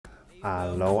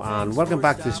Hello and welcome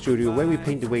back to the studio where we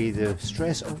paint away the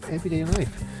stress of everyday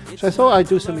life. So I thought I'd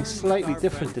do something slightly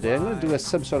different today. I'm going to do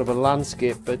some sort of a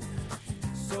landscape, but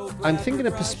I'm thinking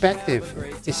of perspective.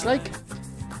 It's like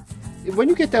when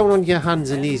you get down on your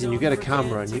hands and knees and you get a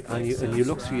camera and you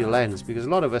look through your lens, because a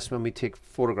lot of us when we take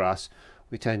photographs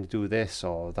we tend to do this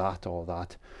or that,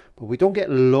 but we don't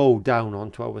get low down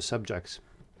onto our subjects.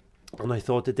 And I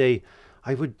thought today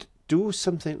I would do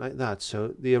something like that.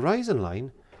 So the horizon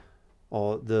line,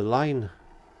 or the line,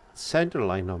 center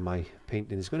line of my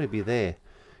painting is going to be there,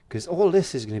 because all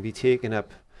this is going to be taken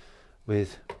up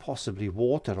with possibly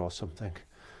water or something.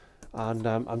 And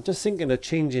I'm just thinking of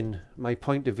changing my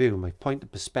point of view, my point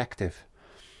of perspective.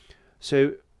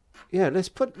 So yeah, let's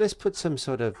put some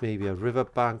sort of maybe a river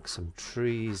bank, some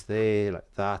trees there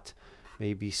like that,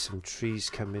 maybe some trees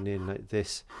coming in like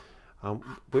this.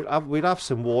 We'll have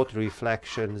some water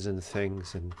reflections and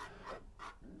things, and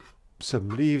some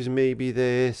leaves maybe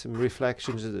there, some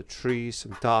reflections of the trees,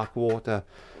 some dark water.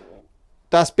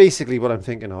 That's basically what I'm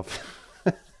thinking of.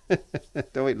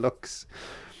 Though it looks.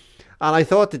 And I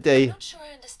thought today, I'm not sure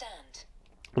I understand.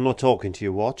 I'm not talking to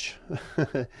you, watch.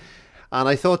 And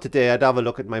I thought today I'd have a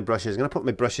look at my brushes. I'm going to put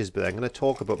my brushes there. I'm going to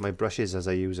talk about my brushes as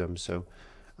I use them. So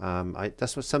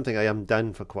that's something I haven't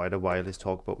done for quite a while, is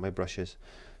talk about my brushes.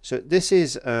 So this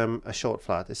is a short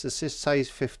flat. This is a size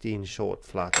 15 short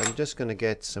flat. I'm just going to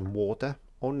get some water,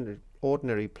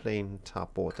 ordinary plain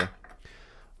tap water,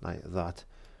 like that.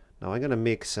 Now I'm going to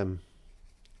make some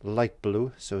light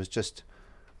blue. So it's just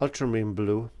ultramarine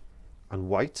blue and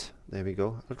white. There we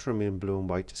go. Ultramarine blue and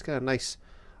white. Just get a nice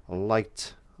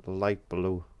light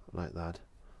blue like that.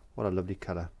 What a lovely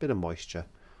colour. Bit of moisture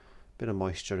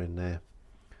in there.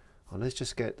 And let's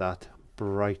just get that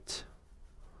bright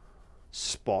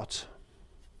spot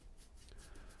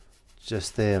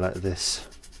just there like this.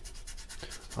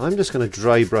 I'm just going to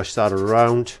dry brush that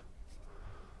around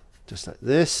just like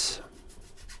this.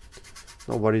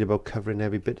 Not worried about covering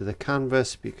every bit of the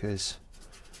canvas, because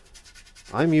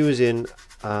I'm using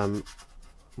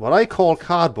what I call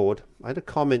cardboard. I had a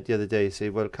comment the other day say,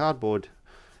 well, cardboard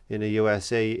in the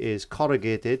USA is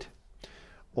corrugated,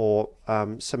 or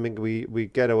something we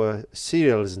get our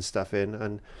cereals and stuff in,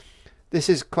 and this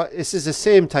is the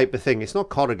same type of thing. It's not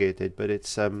corrugated, but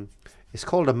it's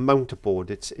called a mount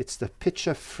board. It's the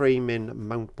picture framing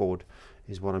mount board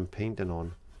is what I'm painting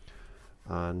on.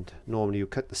 And normally you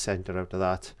cut the center out of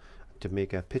that to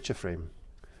make a picture frame,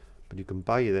 but you can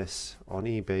buy this on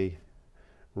eBay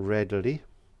readily.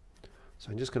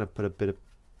 So I'm just going to put a bit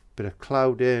of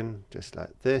cloud in, just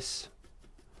like this.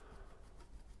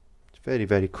 It's very,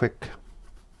 very quick.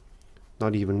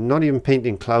 Not even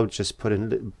painting clouds, just putting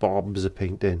little bobs of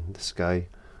paint in the sky,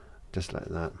 just like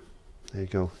that. There you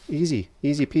go. Easy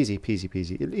peasy, easy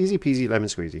peasy lemon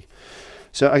squeezy.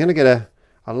 So I'm going to get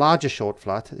a larger short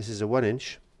flat. This is a 1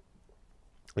 inch.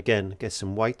 Again, get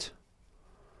some white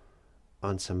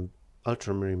and some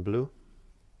ultramarine blue,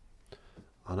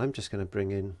 and I'm just going to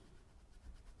bring in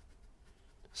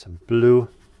some blue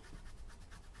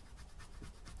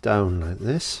down like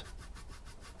this.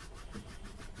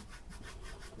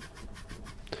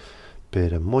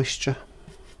 Bit of moisture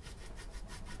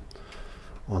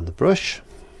on the brush.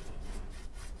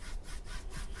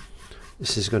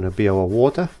 This is going to be our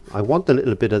water. I want a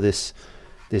little bit of this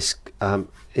it's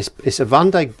a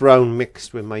VANDYKE brown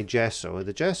mixed with my gesso.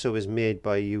 The gesso is made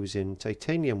by using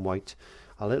titanium white,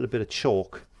 a little bit of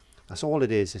chalk. That's all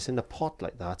it is. It's in a pot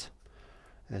like that.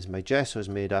 As my gesso is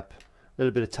made up, a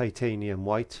little bit of titanium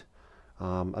white,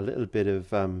 a little bit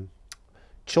of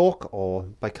chalk or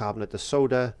bicarbonate of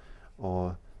soda,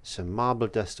 or some marble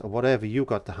dust, or whatever you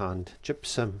got to hand,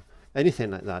 gypsum,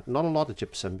 anything like that. Not a lot of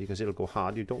gypsum because it'll go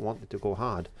hard. You don't want it to go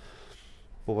hard,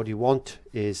 but what you want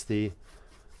is the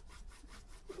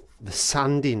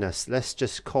sandiness, let's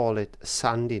just call it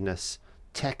sandiness,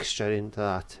 texture into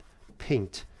that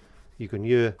paint. You can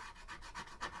hear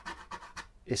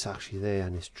it's actually there,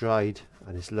 and it's dried,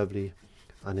 and it's lovely,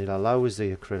 and it allows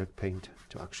the acrylic paint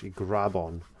to actually grab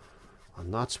on,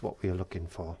 and that's what we're looking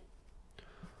for.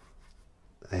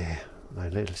 There,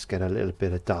 let's get a little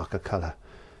bit of darker colour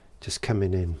just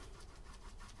coming in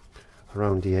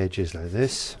around the edges like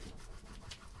this.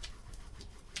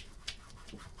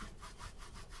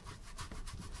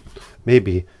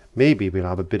 Maybe we'll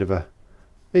have a bit of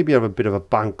a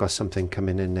bank or something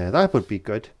coming in there. That would be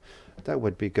good. That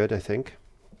would be good, I think.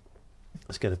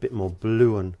 Let's get a bit more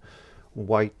blue and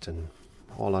white and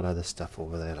all that other stuff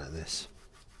over there like this.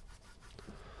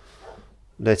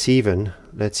 Let's even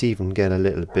get a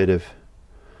little bit of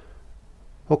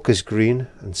hooker's green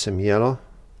and some yellow,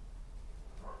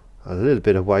 a little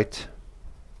bit of white,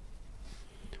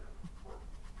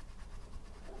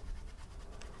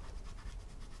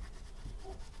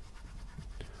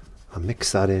 and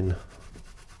mix that in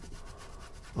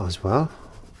as well.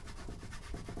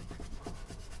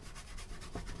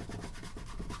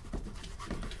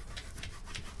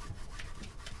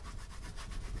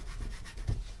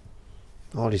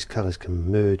 All these colours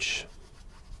can merge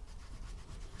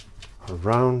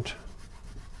around.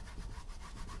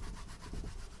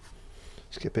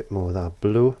 Let's get a bit more of that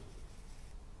blue,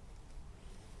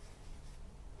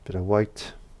 bit of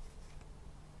white,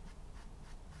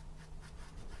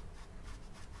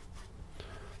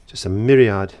 just a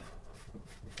myriad.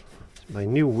 It's my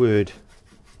new word,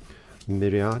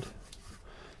 myriad.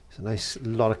 It's a nice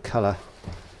lot of colour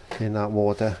in that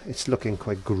water. It's looking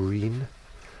quite green.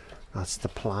 That's the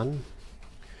plan.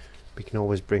 We can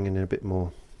always bring in a bit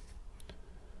more.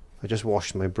 I just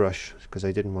washed my brush because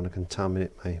I didn't want to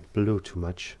contaminate my blue too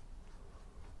much.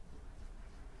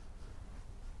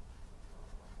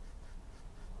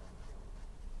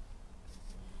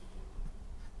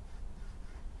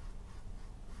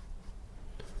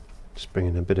 Just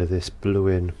bringing a bit of this blue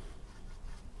in,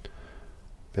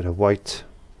 bit of white.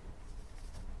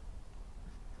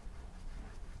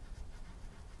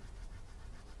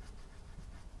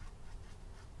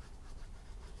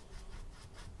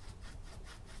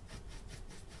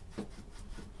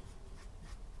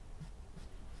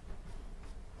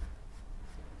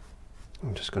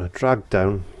 I'm just going to drag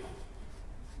down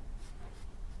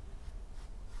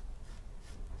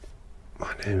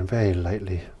and then very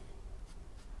lightly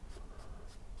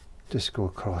just go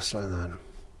across like that.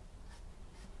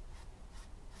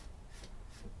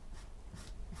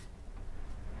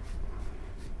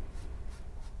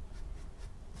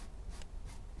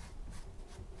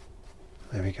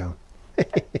 There we go.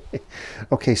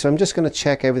 Okay, so I'm just going to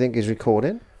check everything is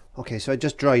recording. Okay, so I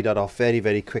just dried that off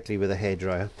very quickly with a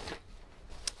hairdryer.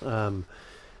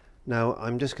 Now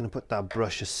I'm just going to put that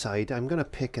brush aside. I'm going to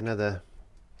pick another.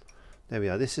 There we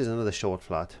are. This is another short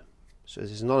flat. So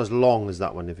this is not as long as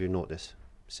that one, if you notice.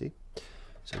 See?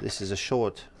 So this is a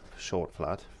short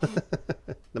flat.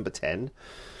 Number 10.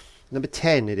 Number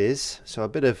 10 it is. So a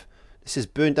bit of, this is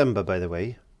burnt umber, by the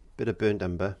way. Bit of burnt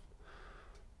umber.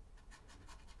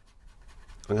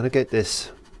 I'm going to get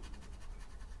this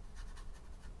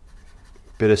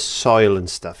bit of soil and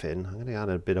stuff in. I'm going to add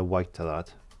a bit of white to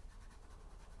that.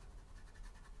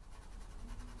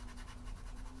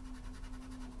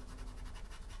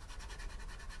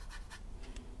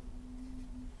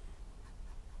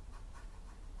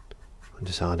 I'm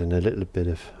just adding a little bit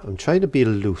of, I'm trying to be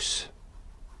loose.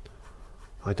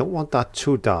 I don't want that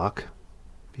too dark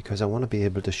because I want to be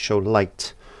able to show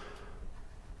light.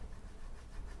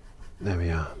 There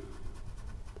we are.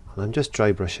 And I'm just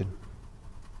dry brushing.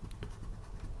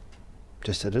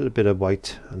 Just a little bit of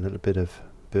white, a little bit of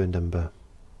burnt umber.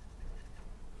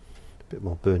 A bit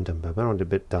more burnt umber, but I want a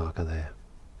bit darker there.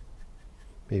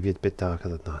 Maybe a bit darker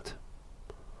than that.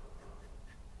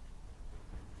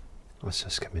 That's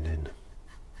just coming in.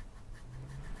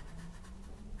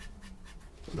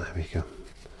 There we go.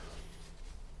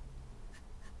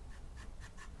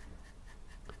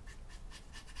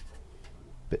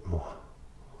 Bit more.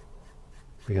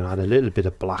 We're going to add a little bit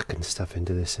of black and stuff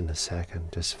into this in a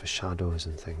second, just for shadows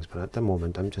and things. But at the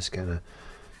moment, I'm just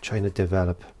trying to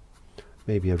develop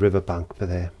maybe a riverbank for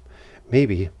there.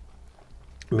 Maybe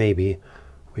we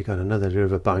got another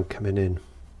riverbank coming in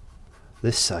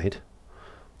this side,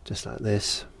 just like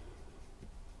this.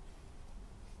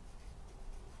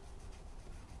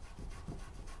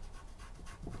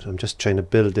 So I'm just trying to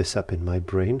build this up in my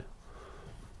brain.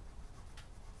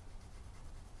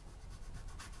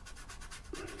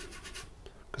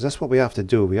 Because that's what we have to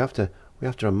do. We have to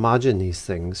imagine these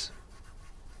things.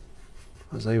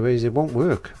 Otherwise it won't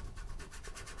work.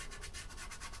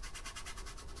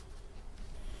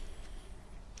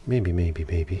 Maybe.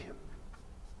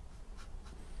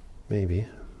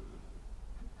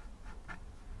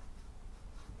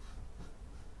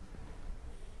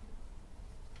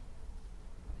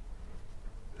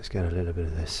 Let's get a little bit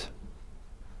of this.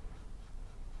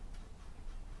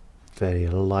 Very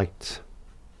light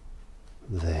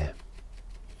there.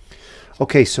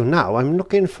 Okay, so now I'm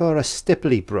looking for a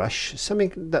stipply brush,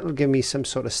 something that'll give me some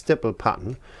sort of stipple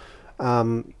pattern.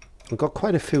 I've got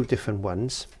quite a few different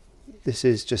ones. This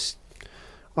is just,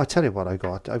 I'll tell you what I've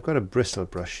got a bristle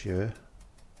brush here.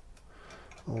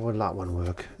 Oh, will that one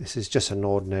work? This is just an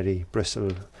ordinary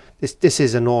bristle. This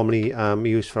is normally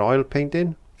used for oil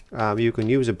painting. You can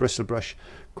use a bristle brush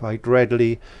quite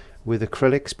readily with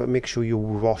acrylics, but make sure you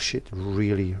wash it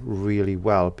really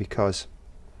well, because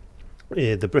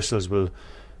the bristles will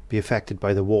be affected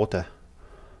by the water.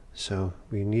 So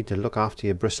we need to look after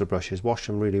your bristle brushes, wash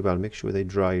them really well, make sure they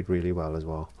dried really well as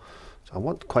well. So I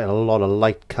want quite a lot of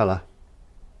light colour.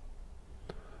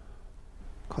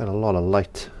 Quite a lot of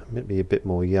light, maybe a bit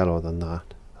more yellow than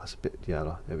that. That's a bit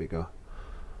yellow, there we go.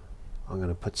 I'm going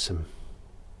to put some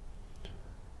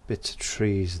bits of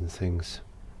trees and things.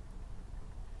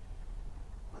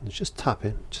 And just tap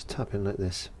in like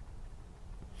this.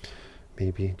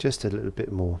 Maybe just a little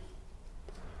bit more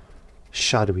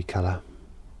shadowy colour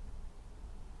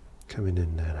coming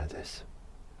in there like this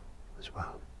as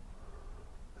well.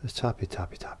 Just tappy,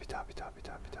 tappy, tappy, tappy, tappy,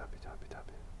 tappy, tappy, tappy,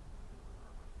 tappy.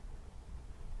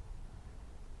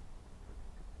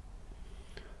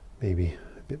 Maybe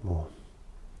a bit more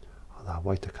of that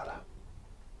whiter colour.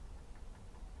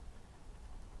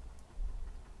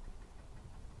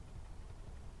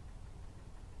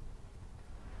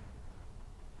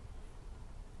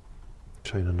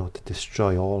 Trying not to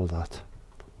destroy all of that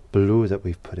blue that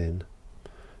we've put in.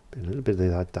 A little bit of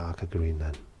that darker green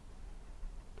then.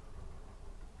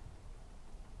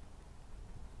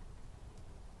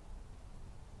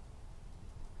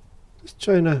 Just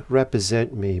trying to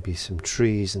represent maybe some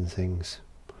trees and things.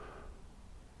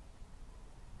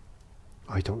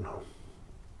 I don't know.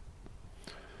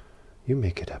 You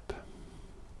make it up.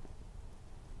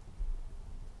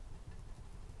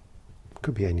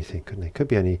 Could be anything, couldn't it? Could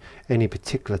be any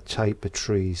particular type of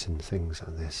trees and things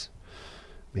like this.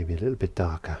 Maybe a little bit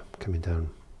darker coming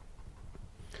down.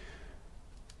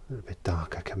 A little bit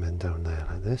darker coming down there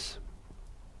like this.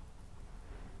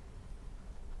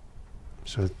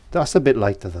 So that's a bit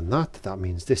lighter than that. That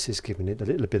means this is giving it a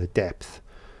little bit of depth.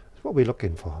 That's what we're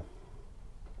looking for.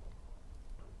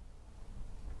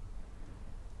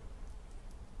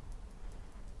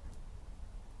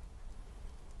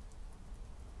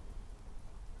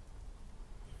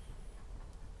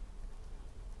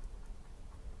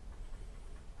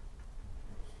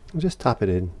 Just tap it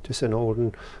in, just an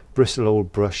old bristle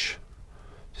old brush,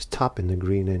 just tapping the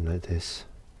green in like this.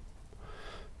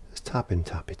 Just tapping,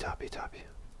 tappy, tappy, tappy.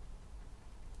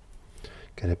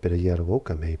 Get a bit of yellow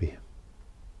ochre maybe,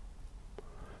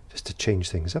 just to change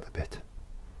things up a bit.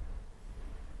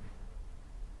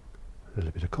 A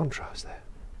little bit of contrast there,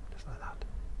 just like that.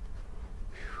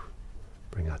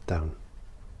 Bring that down.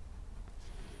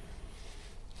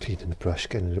 Cleaning the brush,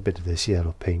 getting a little bit of this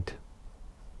yellow paint.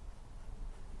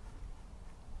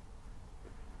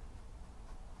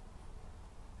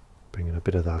 Bringing a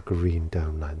bit of that green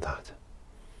down like that.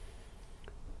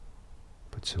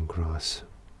 Put some grass.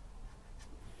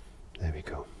 There we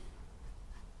go.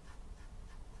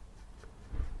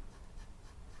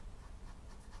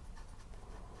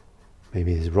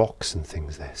 Maybe there's rocks and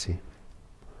things there, see?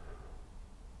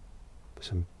 Put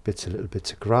some bits, little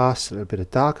bits of grass, a little bit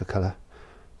of darker colour.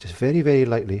 Just very, very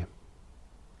lightly. A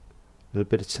little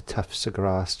bit of tufts of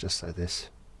grass, just like this.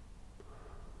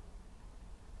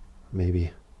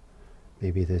 Maybe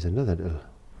there's another little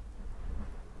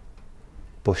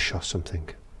bush or something.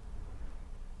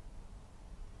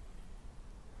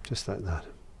 Just like that.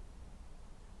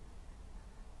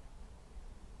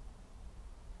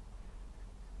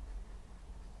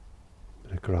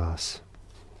 Bit of grass.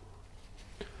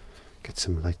 Get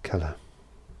some light colour.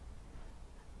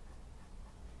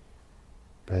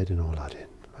 Red and all that in,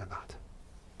 like that.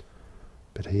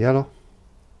 Bit of yellow.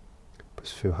 Put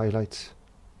a few highlights.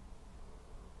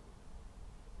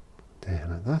 There,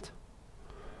 like that.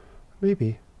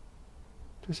 Maybe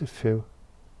just a few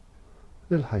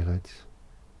little highlights,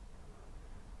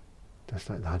 just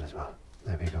like that as well.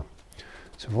 There we go.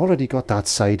 So we've already got that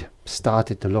side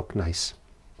started to look nice.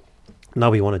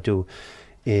 Now we want to do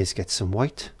is get some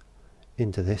white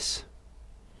into this,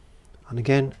 and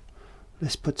again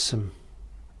let's put some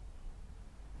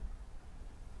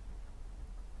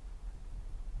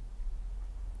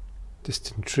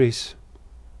distant trees.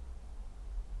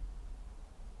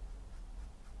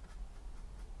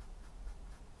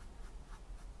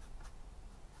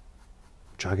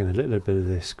 Dragging a little bit of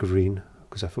this green,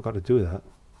 because I forgot to do that.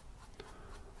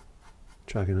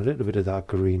 Dragging a little bit of that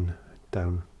green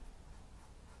down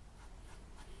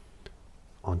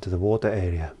onto the water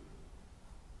area.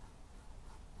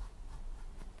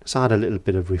 Just add a little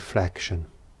bit of reflection.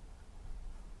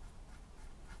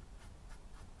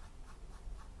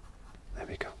 There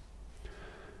we go.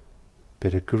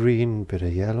 Bit of green, bit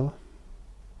of yellow.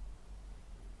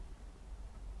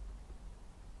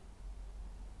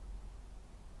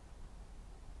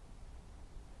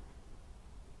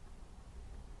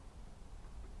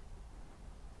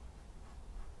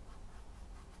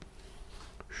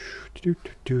 Do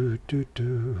do do do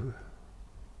do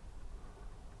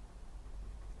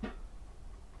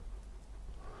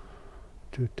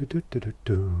do do do do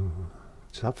do.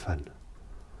 It's not fun.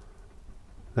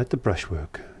 Let the brush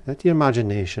work. Let your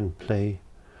imagination play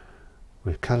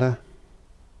with colour.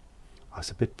 Oh, it's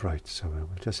a bit bright, so we'll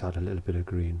just add a little bit of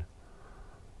green.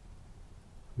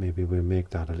 Maybe we'll make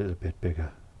that a little bit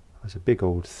bigger. That's a big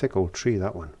old, thick old tree,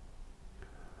 that one.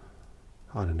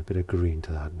 Adding a bit of green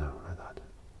to that now, like that.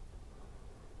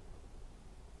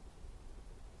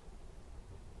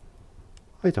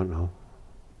 I don't know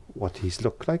what these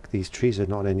look like. These trees are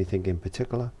not anything in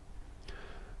particular.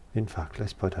 In fact,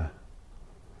 let's get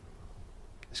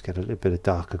a little bit of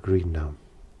darker green now.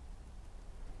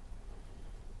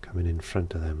 Coming in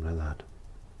front of them like that.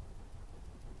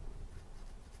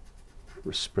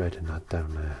 We're spreading that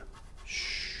down there.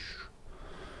 Shh.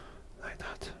 Like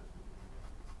that.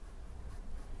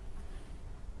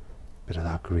 Bit of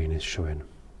that green is showing.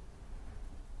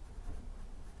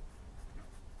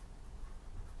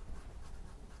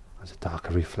 There's a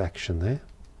darker reflection there.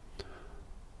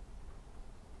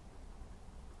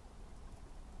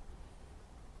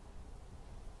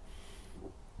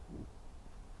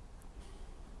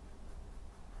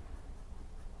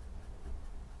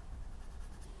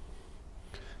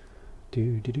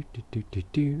 And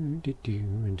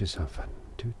just have fun.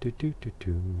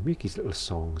 Make these little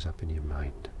songs up in your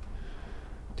mind.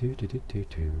 There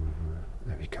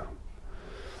we go.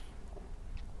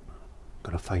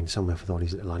 Got to find somewhere for all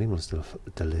these little animals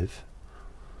to live.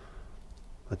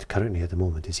 But currently at the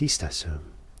moment it's Easter, so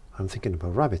I'm thinking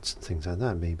about rabbits and things like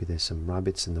that. Maybe there's some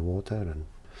rabbits in the water, and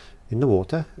in the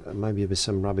water. Maybe there's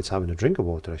some rabbits having a drink of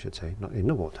water, I should say, not in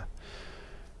the water.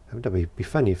 That would be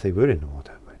funny if they were in the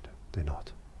water, but they're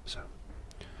not. So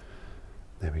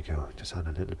there we go. Just add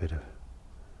a little bit of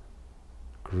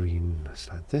green, just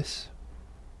like this.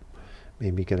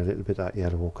 Maybe get a little bit of that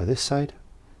yellow ochre this side.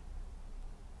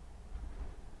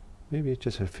 Maybe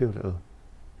just a few little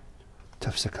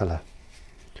tufts of colour,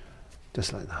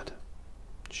 just like that.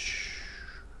 Shh.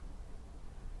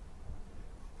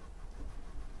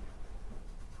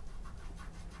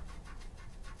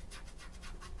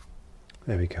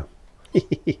 There we go.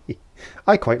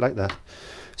 I quite like that.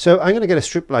 So I'm going to get a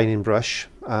strip lining brush.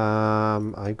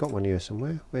 I've got one here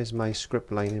somewhere. Where's my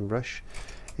strip lining brush?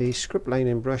 A strip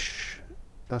lining brush.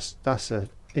 That's a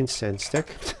incense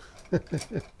stick.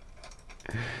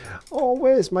 Oh,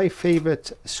 where's my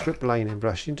favourite strip lining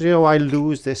brush? You know, I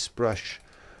lose this brush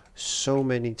so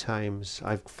many times.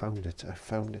 I've found it. I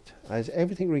found it. Is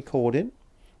everything recording?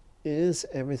 Is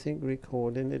everything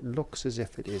recording? It looks as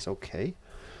if it is okay.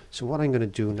 So what I'm going to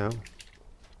do now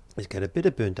is get a bit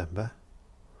of burnt umber,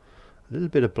 a little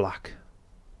bit of black,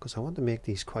 because I want to make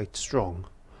these quite strong.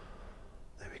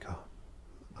 There we go.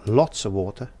 Lots of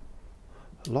water.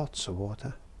 Lots of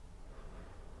water.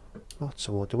 Lots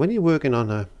of water. When you're working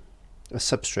on a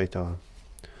substrate, or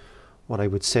what I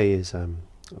would say is a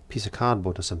piece of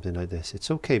cardboard or something like this,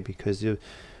 it's okay, because it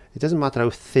doesn't matter how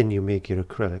thin you make your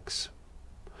acrylics.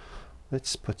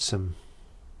 Let's put some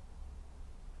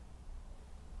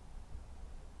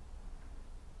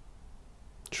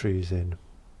trees in.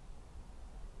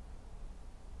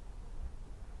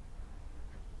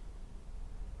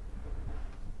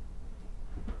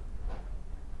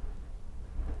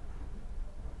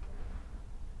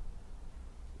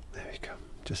 There we go,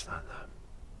 just like that.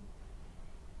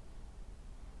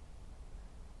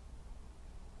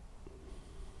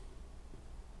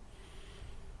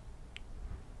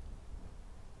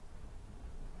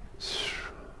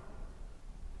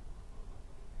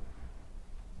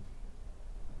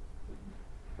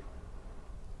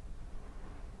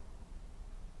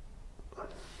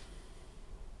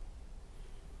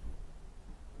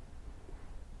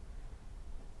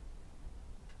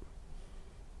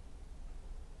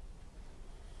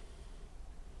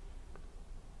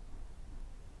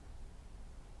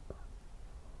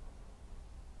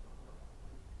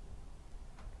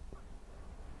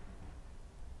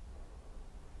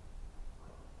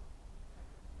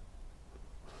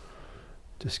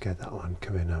 Just get that one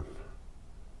coming up.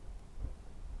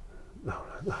 No,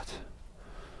 like that.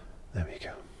 There we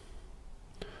go.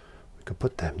 We could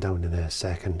put them down in a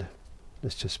second.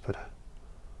 Let's just put a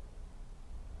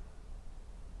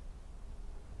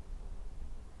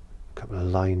couple of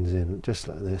lines in, just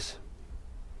like this.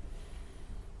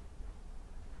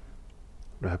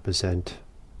 Represent,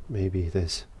 maybe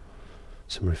there's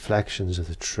some reflections of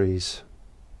the trees.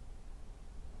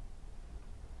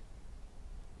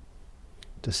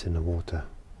 Just in the water,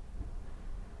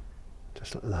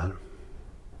 just like that.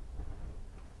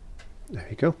 There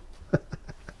you go.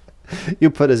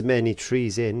 You put as many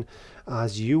trees in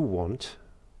as you want,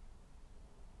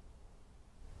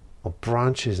 or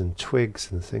branches and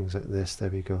twigs and things like this.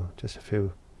 There we go. Just a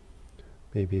few,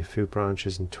 maybe a few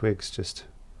branches and twigs just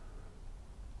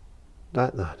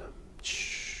That.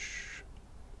 Shh.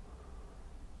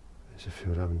 There's a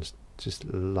few of them, just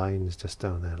lines just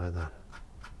down there like that.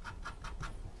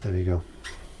 There we go.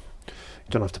 You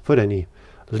don't have to put any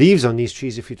leaves on these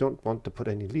trees if you don't want to put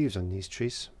any leaves on these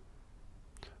trees.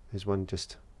 There's one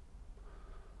just...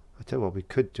 I tell you what we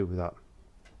could do with that.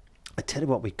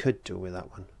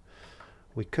 One.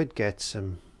 We could get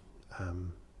some...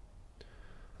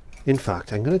 in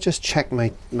fact, I'm going to just check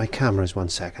my cameras 1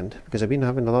 second, because I've been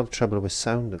having a lot of trouble with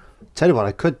sound. Tell you what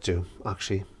I could do,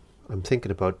 actually. I'm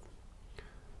thinking about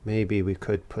maybe we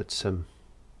could put some...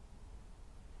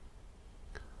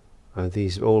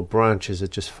 these old branches are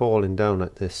just falling down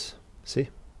like this. See?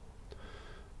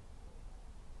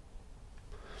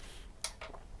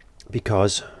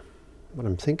 Because what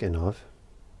I'm thinking of,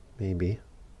 maybe,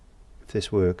 if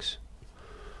this works,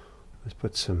 let's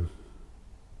put some...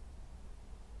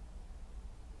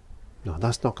 No,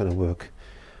 that's not going to work.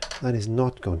 That is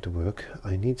not going to work.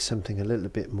 I need something a little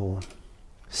bit more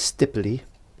stipply.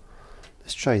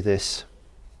 Let's try this.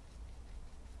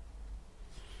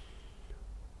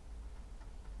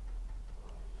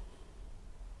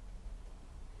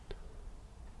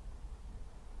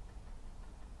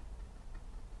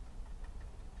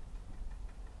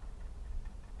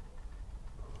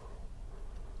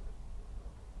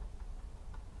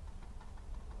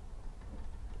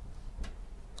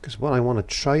 Because what I want to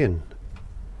try and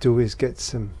do is get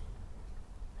some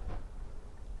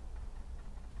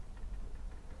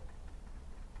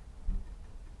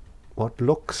what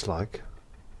looks like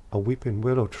a weeping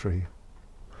willow tree.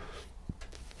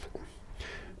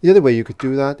 The other way you could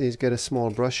do that is get a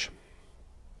small brush.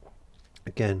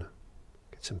 Again,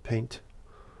 get some paint.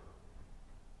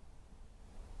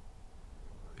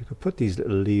 You could put these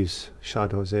little leaves,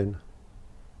 shadows in.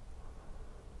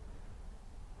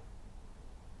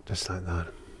 Just like that.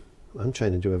 I'm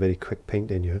trying to do a very quick paint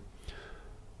in here.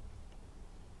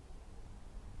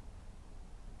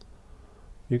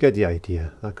 You get the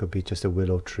idea. That could be just a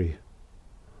willow tree.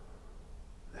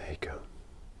 There you go.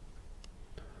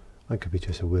 That could be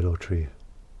just a willow tree.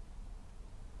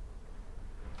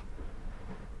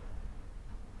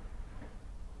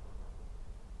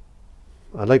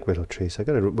 I like willow trees. I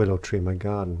got a willow tree in my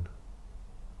garden.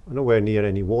 I'm nowhere near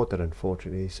any water,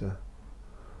 unfortunately, so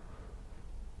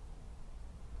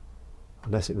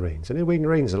unless it rains, and it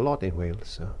rains a lot in Wales,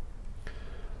 so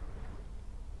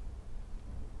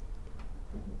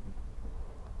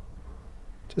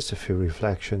just a few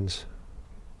reflections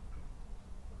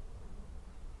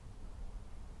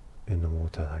in the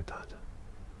water like that.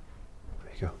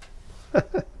 There you go.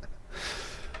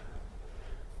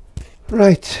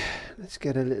 Right, let's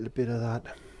get a little bit of that.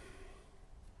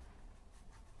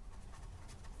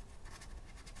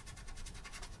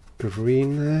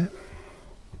 Green there.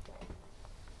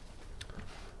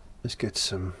 Let's get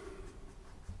some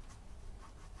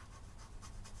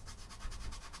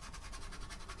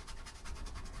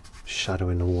shadow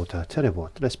in the water. Tell you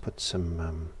what, let's put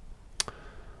some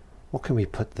what can we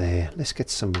put there? Let's get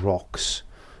some rocks.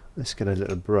 Let's get a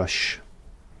little brush.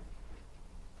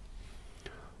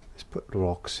 Let's put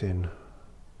rocks in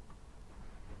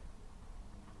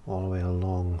all the way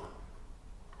along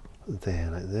there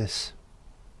like this.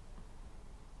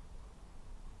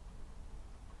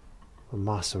 A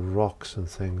mass of rocks and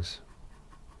things.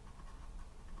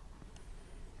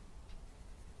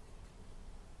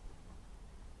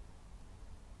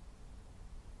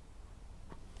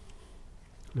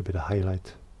 A little bit of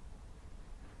highlight.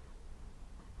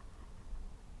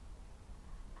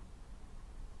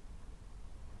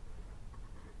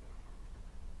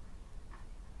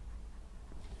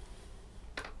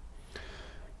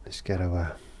 Let's get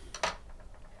our...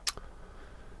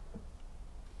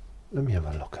 Let me have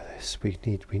a look at this. We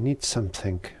need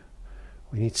something.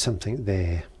 We need something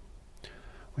there.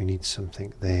 We need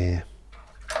something there.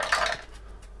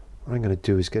 What I'm going to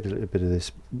do is get a little bit of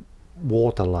this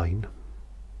water line.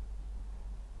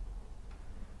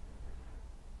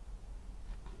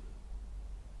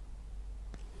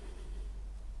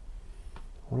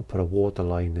 I want to put a water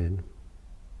line in.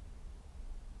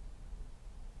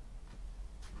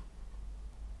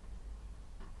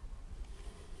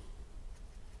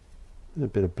 And a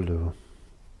bit of blue.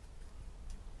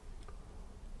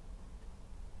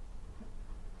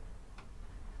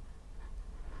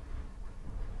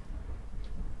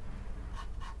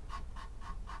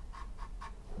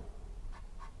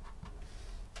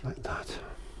 Like that.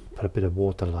 Put a bit of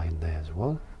water line there as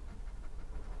well.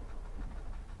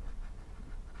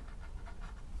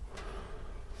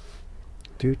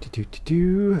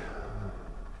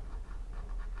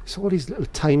 It's all these little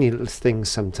tiny little things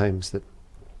sometimes that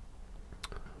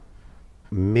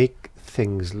make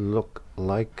things look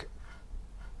like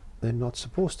they're not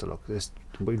supposed to look.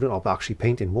 We're not actually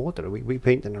painting water. We're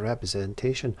painting a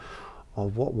representation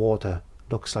of what water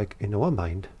looks like in our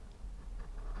mind.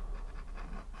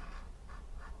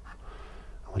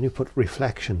 When you put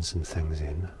reflections and things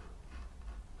in,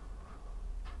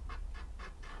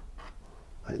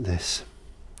 like this,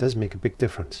 it does make a big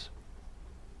difference.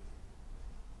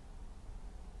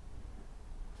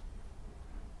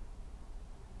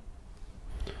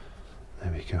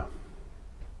 There we go.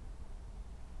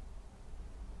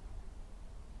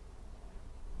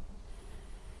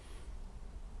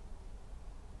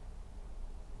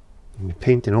 When you're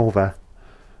painting over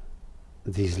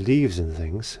these leaves and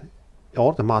things, it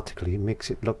automatically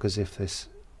makes it look as if this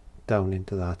down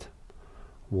into that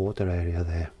water area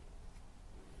there.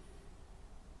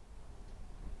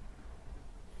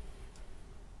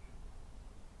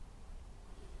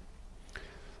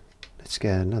 Let's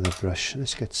get another brush.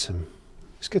 Let's get some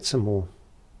more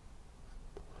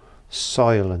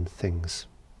soil and things.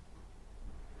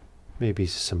 Maybe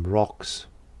some rocks,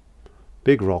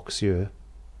 big rocks here.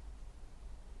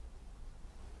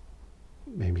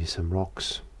 Maybe some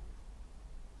rocks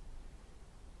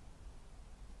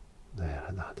there,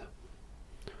 like that.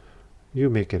 You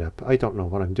make it up. I don't know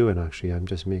what I'm doing actually. I'm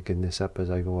just making this up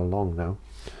as I go along now.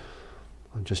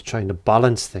 I'm just trying to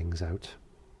balance things out.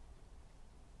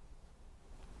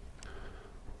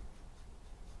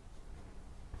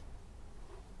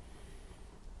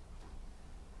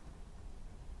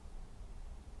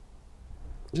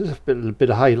 Just a little bit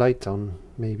of highlight on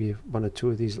maybe one or two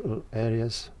of these little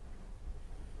areas.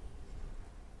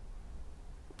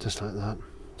 Just like that.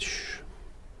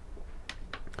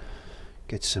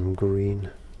 Get some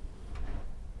green.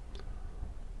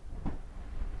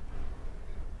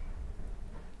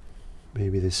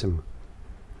 Maybe there's some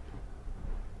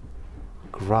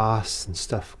grass and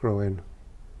stuff growing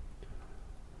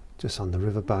just on the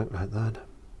riverbank like that.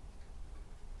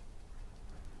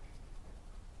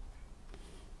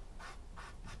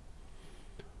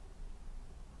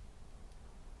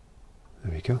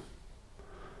 There we go.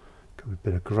 Got a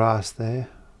bit of grass there.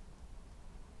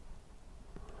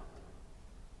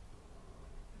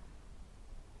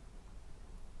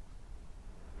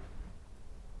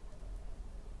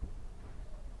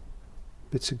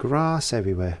 Bits of grass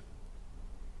everywhere.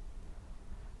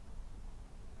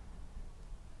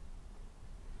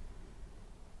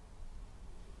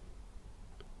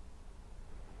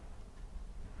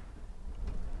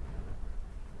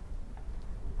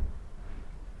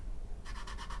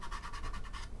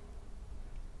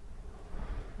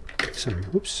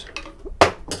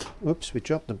 Oops, we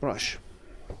dropped the brush.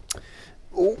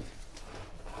 Oh,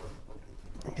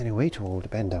 getting way too old to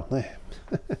bend down there.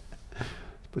 Let's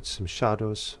put some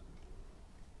shadows.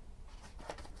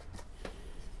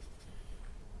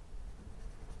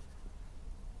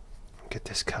 Get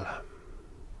this color.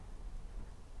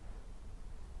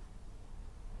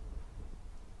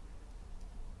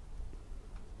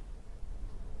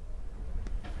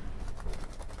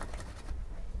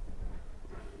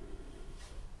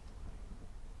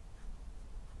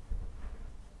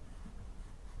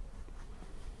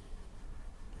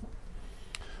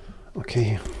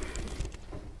 Okay,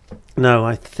 now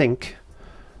I think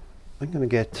I'm going to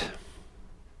get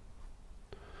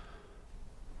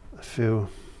a few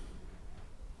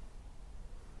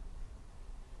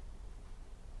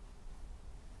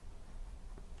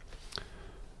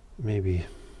maybe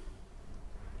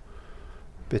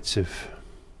bits of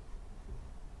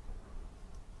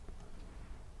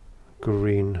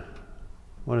green,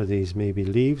 one of these maybe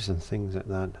leaves and things like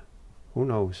that, who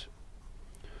knows?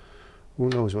 Who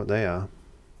knows what they are?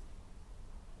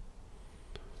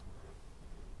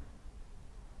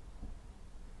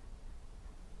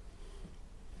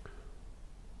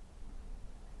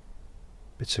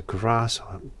 Bits of grass,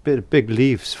 or a bit of big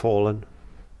leaves fallen.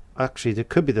 Actually, there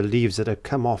could be the leaves that have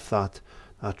come off that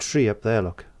tree up there,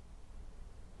 look.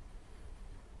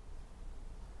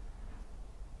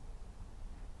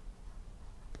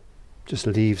 Just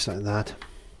leaves like that.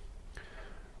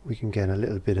 We can get a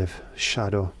little bit of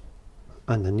shadow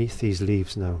underneath these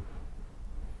leaves now.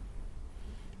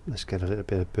 Let's get a little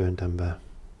bit of burnt umber,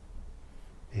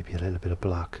 maybe a little bit of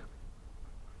black.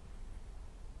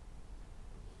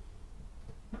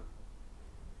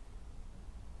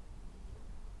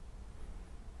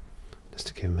 Just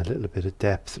to give them a little bit of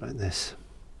depth like this.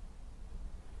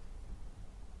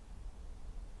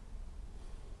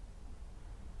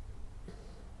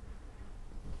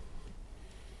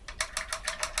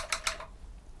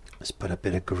 Let's put a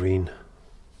bit of green.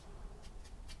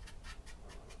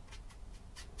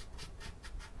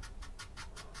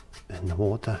 In the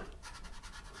water.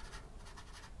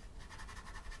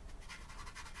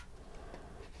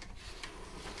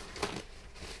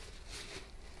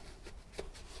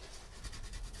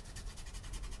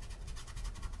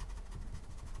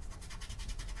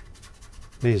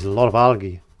 There's a lot of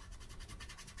algae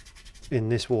in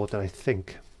this water, I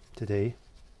think, today.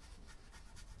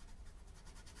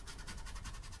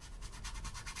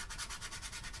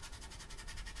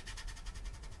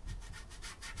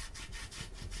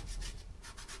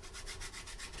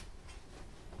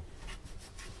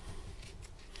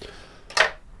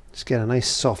 Just get a nice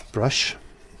soft brush.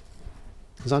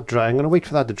 Is that dry? I'm going to wait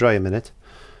for that to dry a minute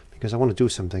because I want to do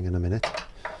something in a minute.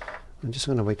 I'm just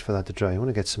going to wait for that to dry. I want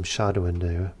to get some shadow in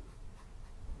there.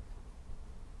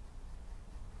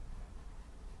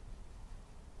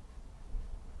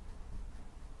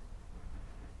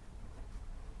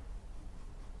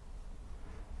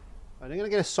 I'm going to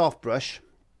get a soft brush,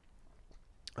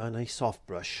 a nice soft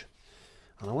brush,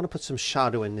 and I want to put some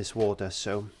shadow in this water.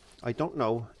 So I don't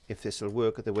know if this will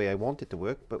work the way I want it to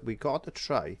work, but we got to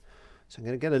try. So I'm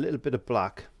going to get a little bit of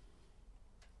black,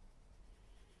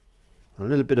 a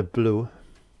little bit of blue.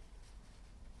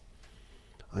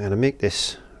 I'm going to make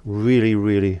this really,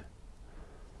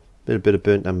 little bit of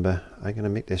burnt umber. I'm going to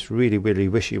make this really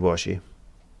wishy-washy.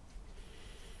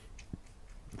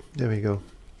 There we go.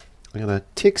 I'm going to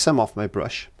take some off my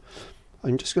brush.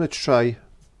 I'm just going to try.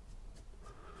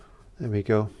 There we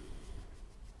go.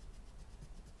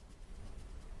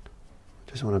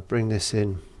 Just want to bring this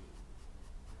in.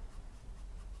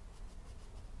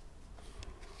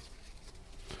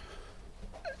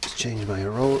 Let's change my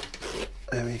roll.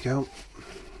 There we go.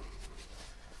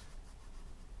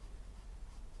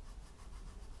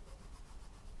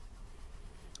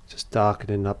 Just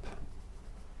darkening up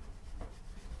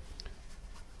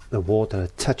the water a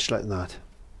touch like that.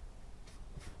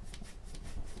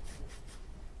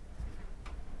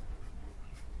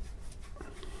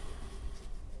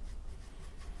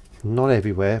 Not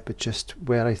everywhere, but just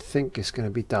where I think it's going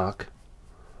to be dark.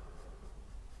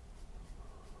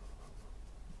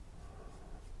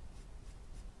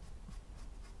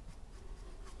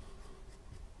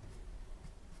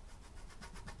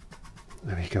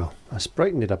 There we go. Let's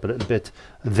brighten it up a little bit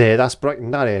there. That's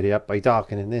brightened that area up by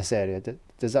darkening this area.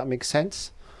 Does that make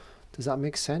sense? Does that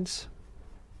make sense?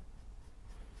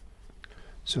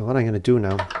 So what I'm going to do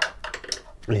now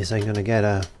is I'm going to get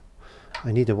a...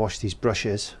 I need to wash these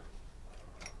brushes.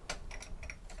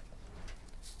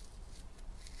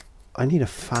 I need a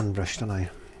fan brush, don't I?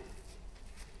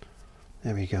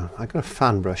 There we go. I got a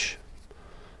fan brush.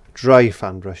 Dry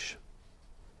fan brush.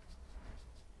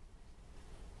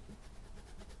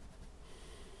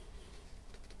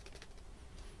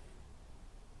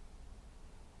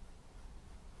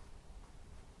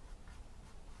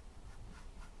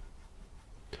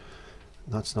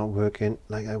 That's not working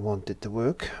like I want it to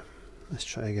work. Let's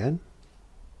try again.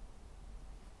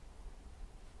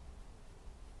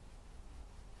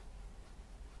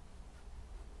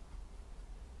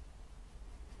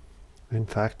 In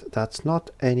fact, that's not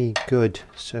any good.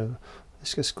 So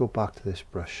let's just go back to this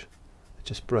brush.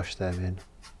 Just brush them in.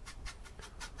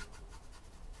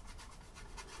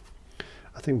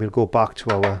 I think we'll go back to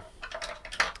our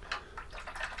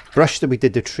brush that we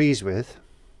did the trees with.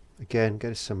 Again,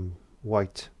 get some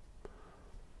white,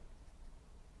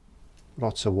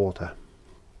 lots of water.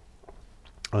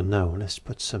 And now let's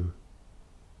put some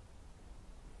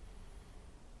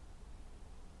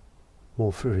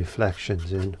more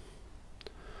reflections in,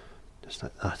 just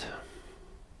like that.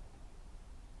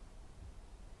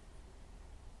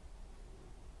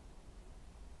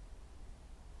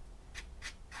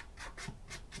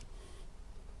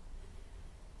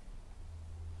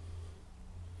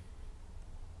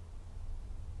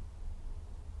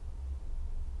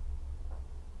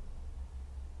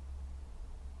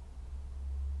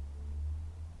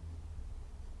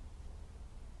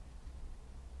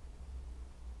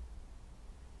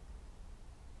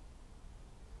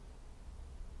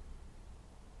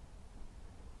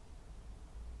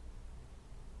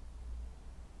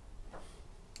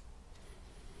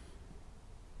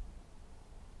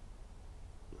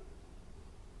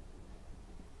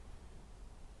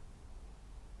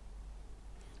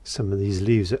 Some of these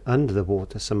leaves are under the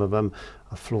water, some of them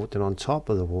are floating on top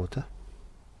of the water.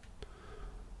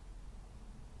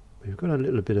 We've got a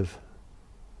little bit of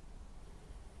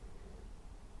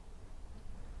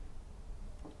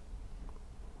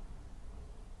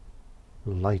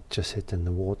light just hitting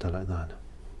the water like that.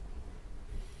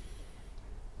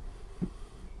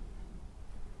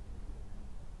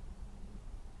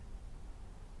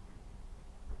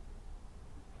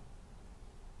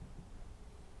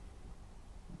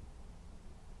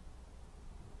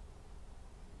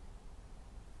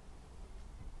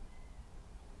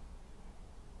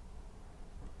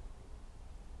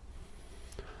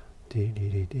 Dee, dee,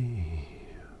 dee, dee.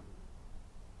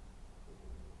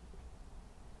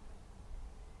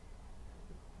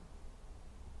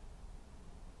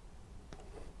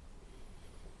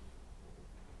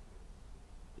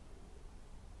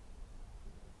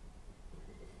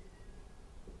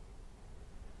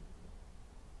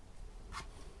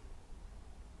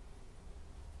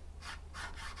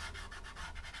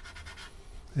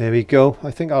 There we go.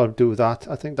 I think I'll do that.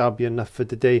 I think that'll be enough for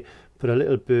today. Put a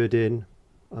little bird in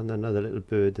and another little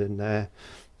bird in there.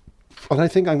 And I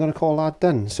think I'm going to call that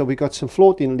done. So we got some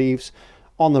floating leaves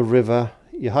on the river.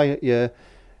 Your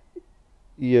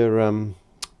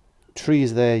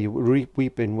trees there, your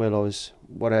weeping willows,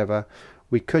 whatever.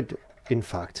 We could, in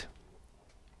fact,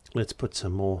 let's put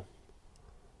some more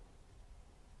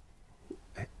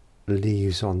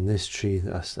leaves on this tree.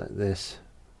 That's like this.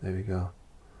 There we go.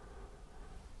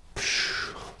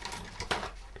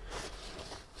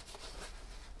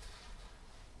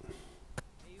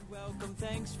 Welcome,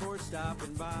 thanks for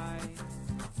stopping by.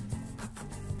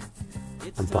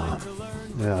 And bam.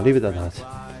 Yeah, I'll leave it at that.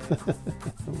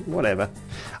 Whatever.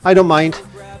 I don't mind.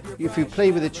 If you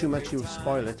play with it too much, you'll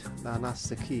spoil it. And that's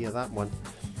the key of that one.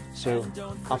 So,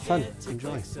 have fun.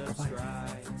 Enjoy.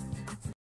 Bye-bye.